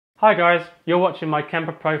Hi guys, you're watching my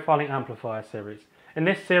Kemper Profiling Amplifier series. In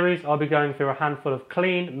this series I'll be going through a handful of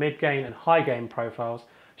clean, mid-gain and high-gain profiles,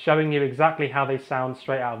 showing you exactly how they sound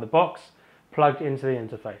straight out of the box, plugged into the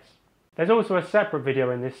interface. There's also a separate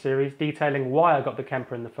video in this series detailing why I got the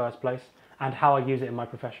Kemper in the first place and how I use it in my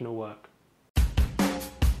professional work.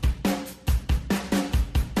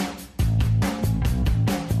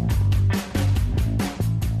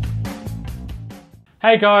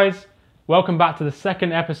 Hey guys! Welcome back to the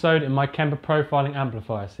second episode in my Kemper Profiling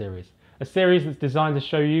Amplifier series. A series that's designed to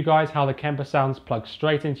show you guys how the Kemper sounds plugged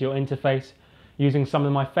straight into your interface using some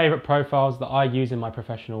of my favourite profiles that I use in my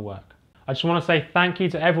professional work. I just want to say thank you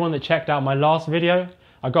to everyone that checked out my last video.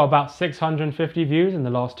 I got about 650 views in the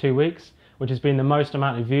last 2 weeks, which has been the most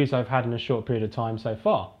amount of views I've had in a short period of time so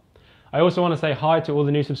far. I also want to say hi to all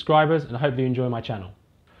the new subscribers and I hope you enjoy my channel.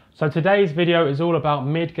 So today's video is all about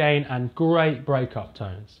mid-gain and great breakup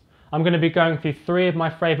tones. I'm going to be going through 3 of my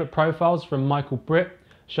favourite profiles from Britt,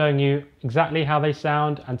 showing you exactly how they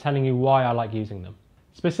sound and telling you why I like using them.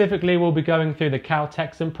 Specifically, we'll be going through the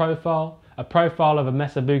Texan profile, a profile of a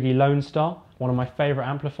Mesa Boogie Lonestar, one of my favourite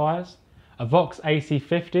amplifiers, a Vox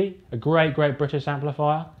AC50, a great British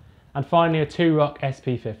amplifier, and finally a Rock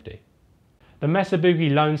SP50. The Mesa Boogie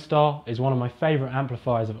Lonestar is one of my favourite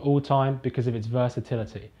amplifiers of all time because of its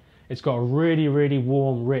versatility. It's got a really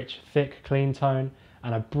warm, rich, thick, clean tone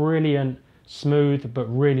and a brilliant, smooth but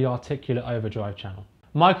really articulate overdrive channel.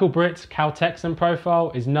 Britt's Texan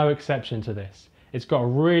profile is no exception to this. It's got a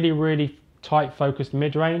really tight focused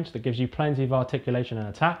mid-range that gives you plenty of articulation and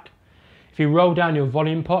attack. If you roll down your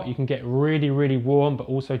volume pot, you can get really warm but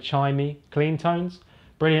also chimey, clean tones.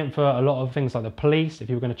 Brilliant for a lot of things like the Police if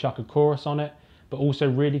you were going to chuck a chorus on it, but also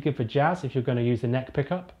really good for jazz if you're going to use the neck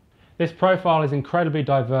pickup. This profile is incredibly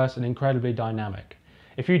diverse and incredibly dynamic.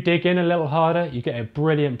 If you dig in a little harder, you get a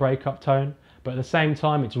brilliant breakup tone, but at the same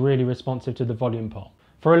time it's really responsive to the volume pot.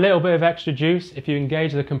 For a little bit of extra juice, if you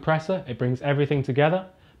engage the compressor, it brings everything together,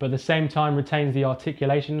 but at the same time retains the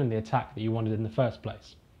articulation and the attack that you wanted in the first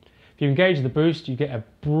place. If you engage the boost, you get a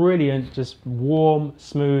brilliant, just warm,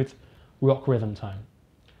 smooth rock rhythm tone.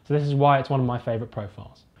 So this is why it's one of my favourite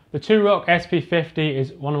profiles. The Rock SP50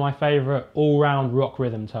 is one of my favourite all-round rock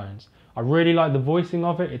rhythm tones. I really like the voicing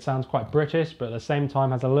of it. It sounds quite British, but at the same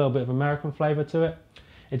time has a little bit of American flavour to it.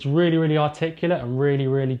 It's really articulate and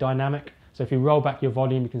really dynamic. So if you roll back your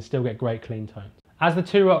volume, you can still get great clean tones. As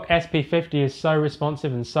the Rock SP50 is so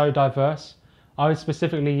responsive and so diverse, I would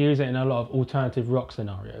specifically use it in a lot of alternative rock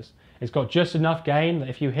scenarios. It's got just enough gain that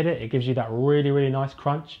if you hit it, it gives you that really nice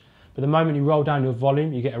crunch. But the moment you roll down your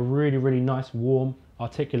volume, you get a really nice, warm,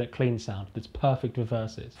 articulate, clean sound that's perfect for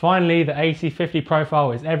verses. Finally, the AC50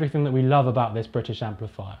 profile is everything that we love about this British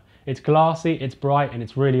amplifier. It's glassy, it's bright, and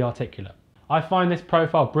it's really articulate. I find this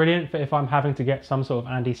profile brilliant for if I'm having to get some sort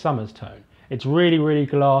of Andy Summers tone. It's really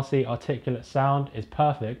glassy, articulate sound is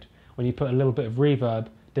perfect when you put a little bit of reverb,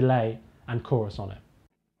 delay, and chorus on it.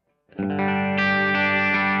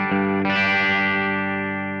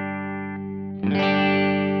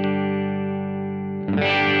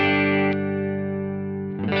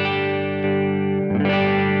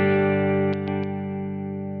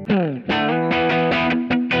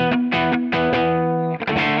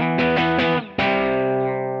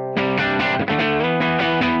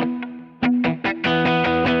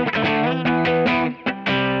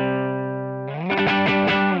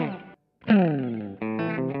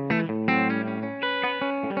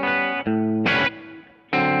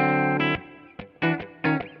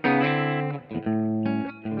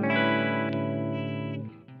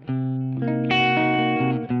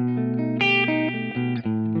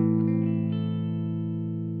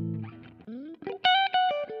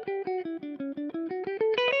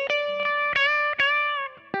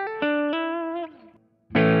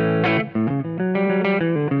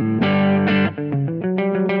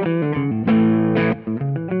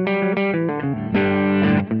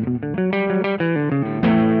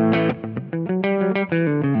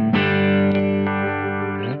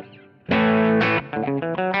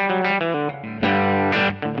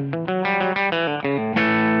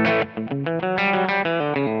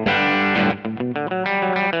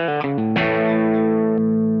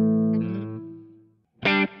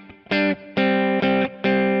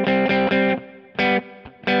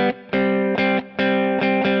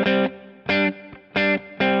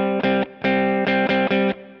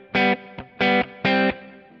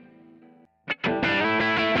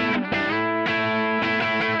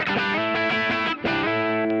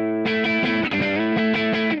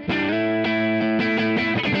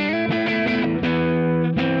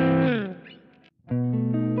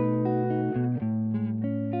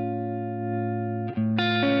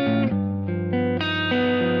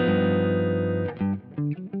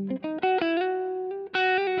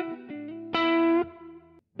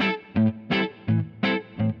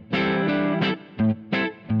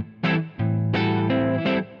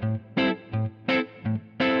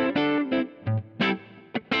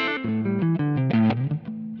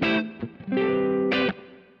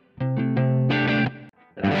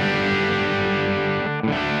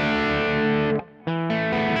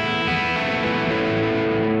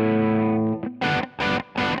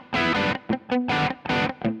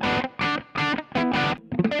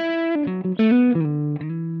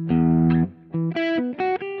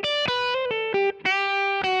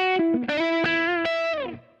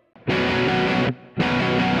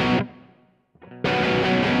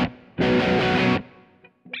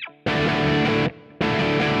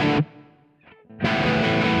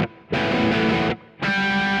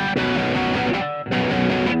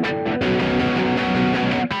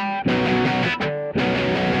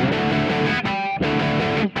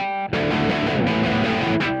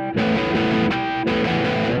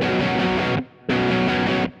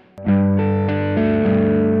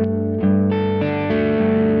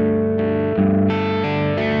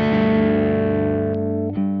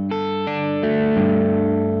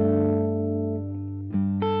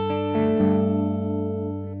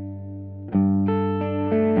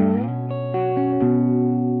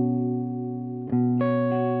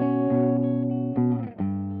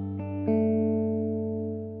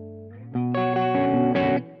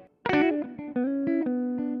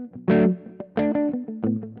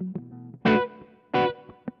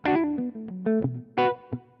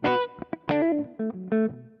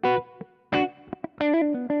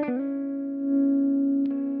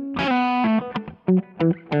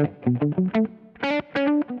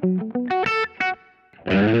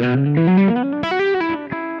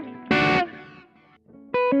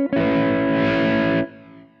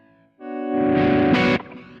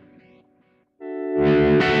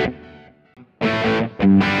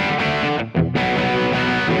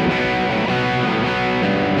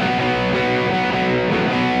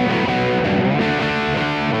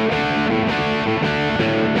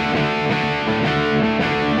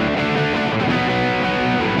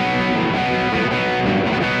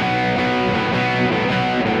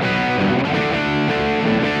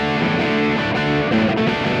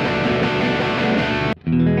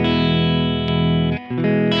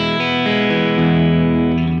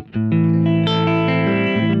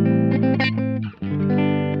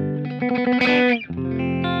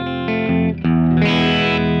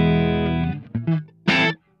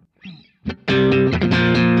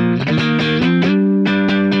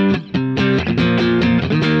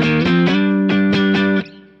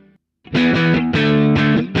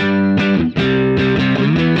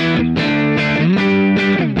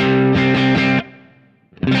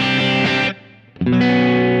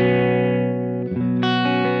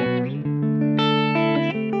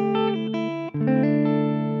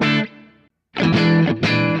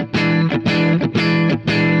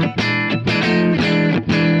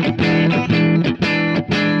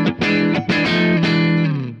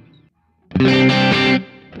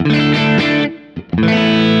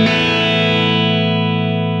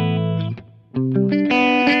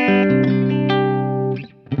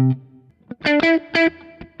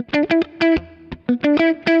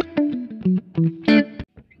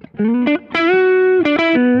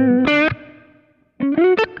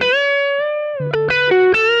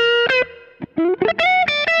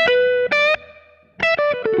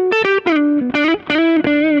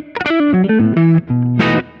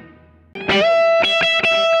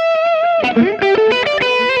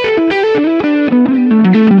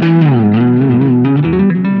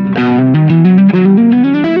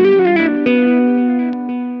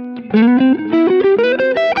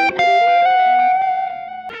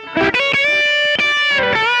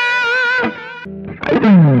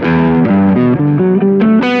 Thank you.